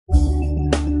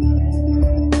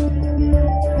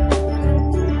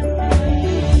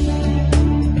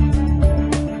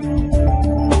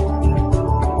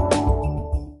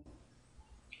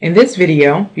In this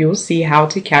video, you will see how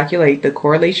to calculate the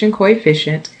correlation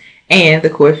coefficient and the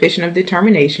coefficient of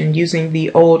determination using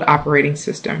the old operating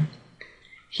system.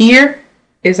 Here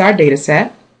is our data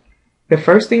set. The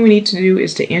first thing we need to do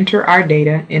is to enter our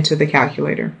data into the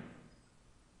calculator.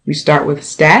 We start with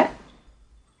Stat.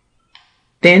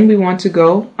 Then we want to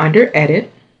go under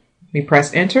Edit. We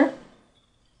press Enter.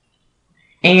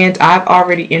 And I've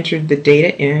already entered the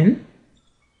data in.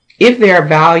 If there are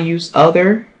values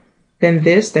other than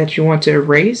this that you want to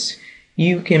erase,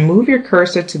 you can move your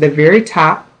cursor to the very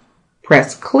top,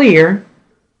 press Clear,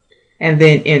 and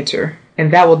then Enter.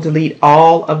 And that will delete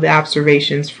all of the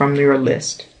observations from your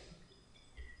list.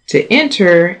 To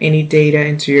enter any data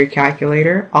into your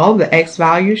calculator, all of the X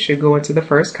values should go into the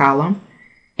first column,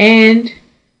 and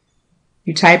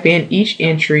you type in each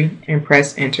entry and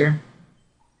press Enter.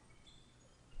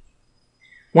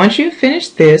 Once you've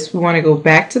finished this, we want to go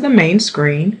back to the main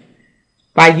screen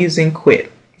by using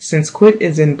Quit. Since Quit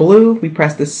is in blue, we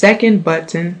press the second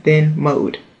button, then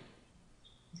Mode.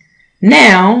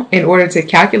 Now, in order to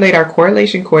calculate our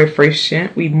correlation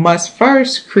coefficient, we must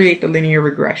first create the linear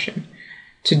regression.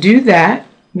 To do that,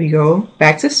 we go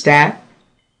back to Stat.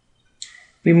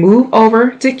 We move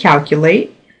over to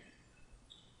Calculate.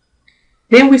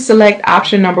 Then we select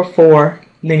option number 4,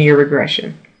 Linear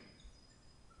Regression.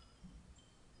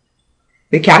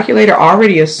 The calculator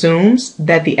already assumes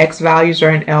that the X values are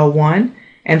in L1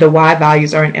 and the Y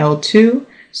values are in L2.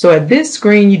 So at this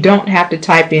screen, you don't have to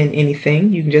type in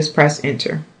anything. You can just press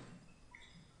Enter.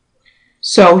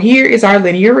 So here is our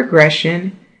linear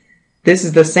regression. This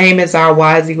is the same as our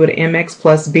Y is equal to mx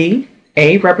plus b.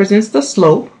 A represents the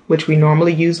slope, which we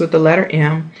normally use with the letter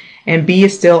M, and b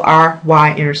is still our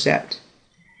y-intercept.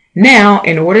 Now,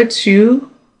 in order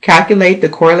to calculate the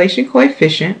correlation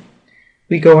coefficient,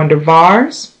 we go under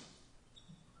VARs.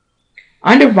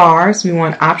 Under VARs, we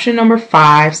want option number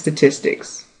 5,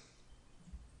 Statistics.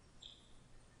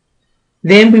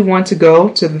 Then we want to go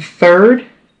to the third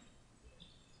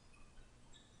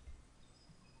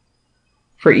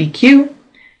for EQ,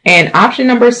 and option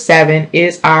number 7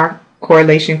 is our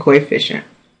correlation coefficient.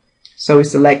 So we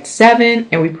select 7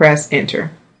 and we press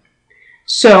Enter.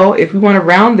 So if we want to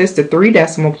round this to 3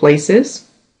 decimal places,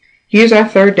 here's our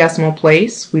third decimal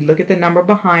place. We look at the number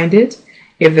behind it.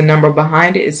 If the number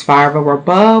behind it is 5 or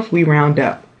above, we round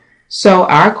up. So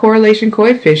our correlation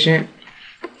coefficient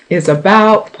is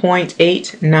about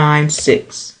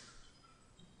 0.896.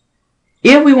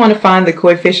 If we want to find the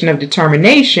coefficient of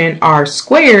determination, R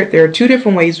squared, there are 2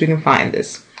 different ways we can find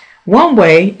this. One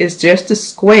way is just to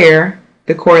square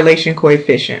the correlation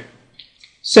coefficient.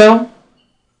 So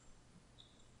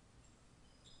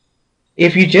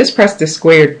if you just press the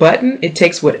squared button, it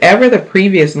takes whatever the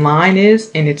previous line is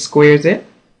and it squares it.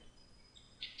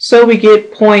 So we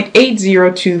get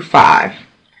 0.8025.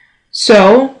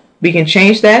 So we can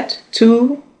change that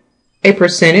to a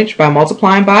percentage by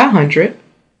multiplying by 100.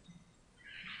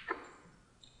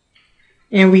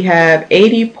 And we have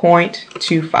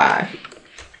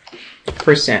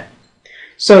 80.25%.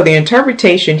 So the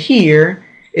interpretation here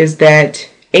is that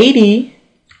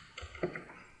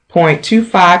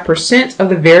 80.25% of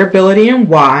the variability in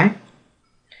Y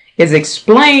is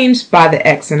explained by the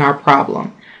X in our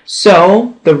problem.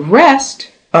 So the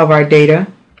rest of our data,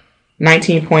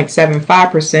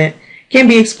 19.75%, can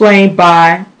be explained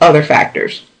by other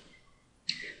factors.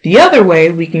 The other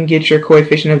way we can get your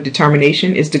coefficient of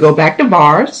determination is to go back to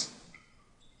VARs,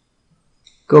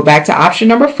 go back to option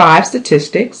number 5,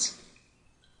 Statistics,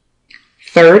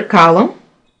 third column,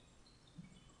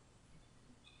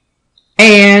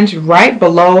 and right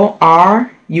below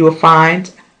R, you will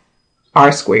find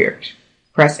R squared.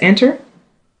 Press Enter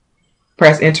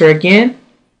again,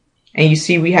 and you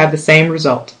see we have the same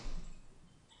result.